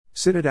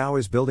CitaDAO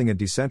is building a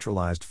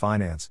decentralized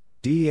finance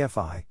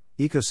 (DeFi)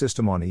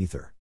 ecosystem on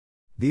Ether.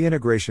 The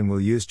integration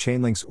will use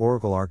Chainlink's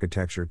Oracle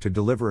architecture to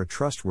deliver a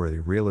trustworthy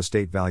real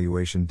estate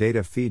valuation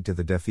data feed to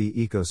the DeFi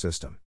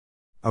ecosystem.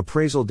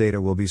 Appraisal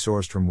data will be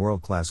sourced from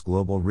world-class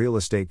global real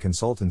estate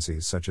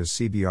consultancies such as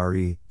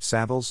CBRE,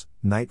 Savills,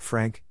 Knight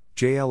Frank,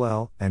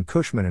 JLL, and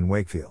Cushman &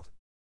 Wakefield.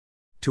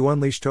 To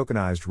unleash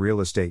tokenized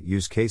real estate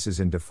use cases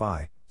in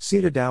DeFi,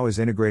 CitaDAO is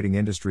integrating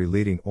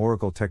industry-leading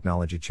Oracle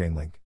technology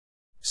Chainlink.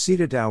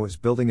 CitaDAO is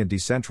building a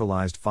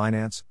decentralized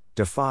finance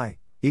 (DeFi)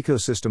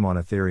 ecosystem on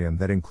Ethereum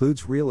that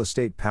includes real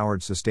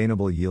estate-powered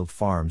sustainable yield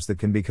farms that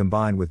can be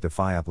combined with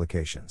DeFi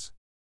applications.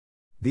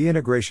 The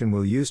integration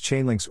will use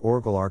Chainlink's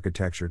Oracle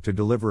architecture to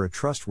deliver a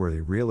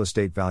trustworthy real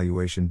estate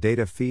valuation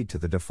data feed to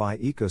the DeFi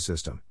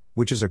ecosystem,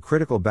 which is a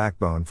critical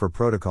backbone for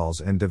protocols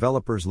and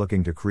developers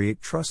looking to create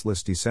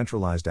trustless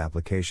decentralized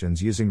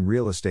applications using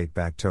real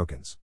estate-backed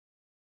tokens.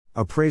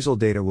 Appraisal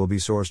data will be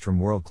sourced from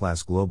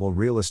world-class global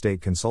real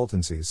estate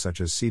consultancies such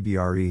as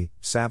CBRE,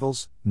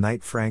 Savills,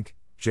 Knight Frank,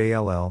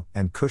 JLL,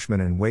 and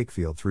Cushman &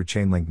 Wakefield through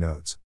Chainlink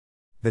nodes.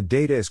 The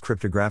data is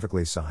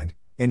cryptographically signed,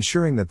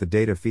 ensuring that the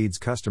data feed's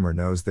customer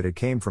knows that it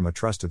came from a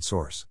trusted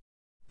source.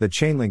 The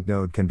Chainlink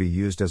node can be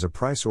used as a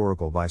price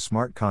oracle by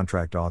smart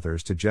contract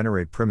authors to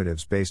generate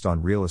primitives based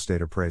on real estate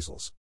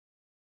appraisals.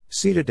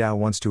 CitaDAO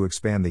wants to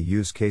expand the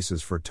use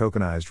cases for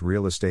tokenized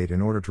real estate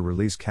in order to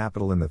release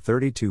capital in the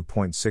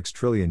 $32.6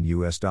 trillion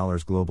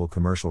global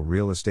commercial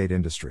real estate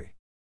industry.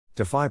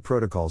 DeFi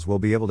protocols will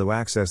be able to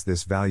access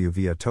this value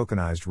via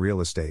tokenized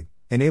real estate,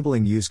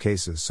 enabling use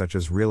cases such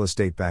as real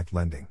estate-backed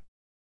lending.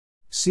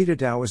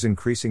 CitaDAO is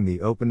increasing the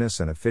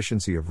openness and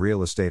efficiency of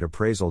real estate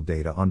appraisal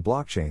data on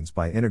blockchains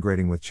by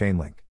integrating with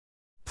Chainlink.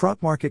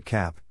 Prop Market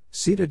Cap,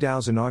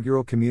 CitaDAO's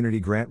inaugural community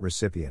grant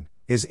recipient,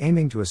 is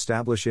aiming to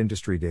establish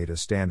industry data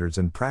standards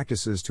and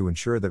practices to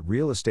ensure that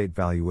real estate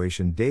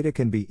valuation data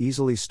can be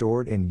easily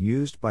stored and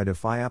used by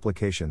DeFi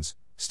applications,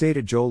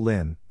 stated Joel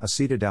Lin, a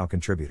CitaDAO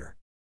contributor.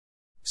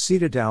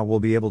 CitaDAO will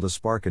be able to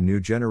spark a new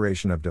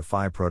generation of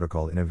DeFi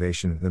protocol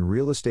innovation in the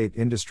real estate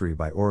industry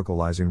by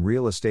oracleizing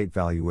real estate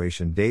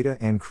valuation data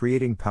and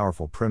creating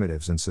powerful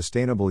primitives and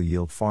sustainable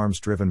yield farms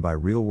driven by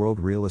real-world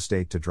real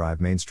estate to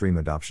drive mainstream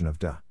adoption of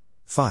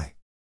DeFi.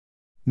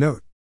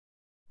 Note: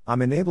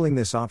 I'm enabling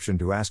this option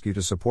to ask you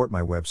to support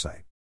my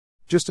website.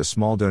 Just a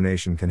small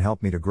donation can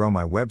help me to grow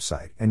my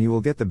website and you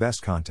will get the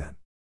best content.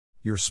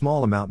 Your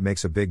small amount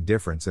makes a big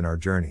difference in our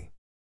journey.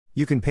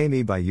 You can pay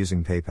me by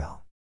using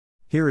PayPal.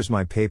 Here is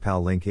my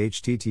PayPal link: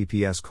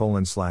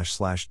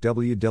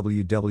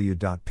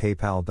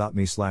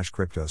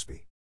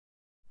 https://www.paypal.me/cryptospe.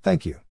 Thank you.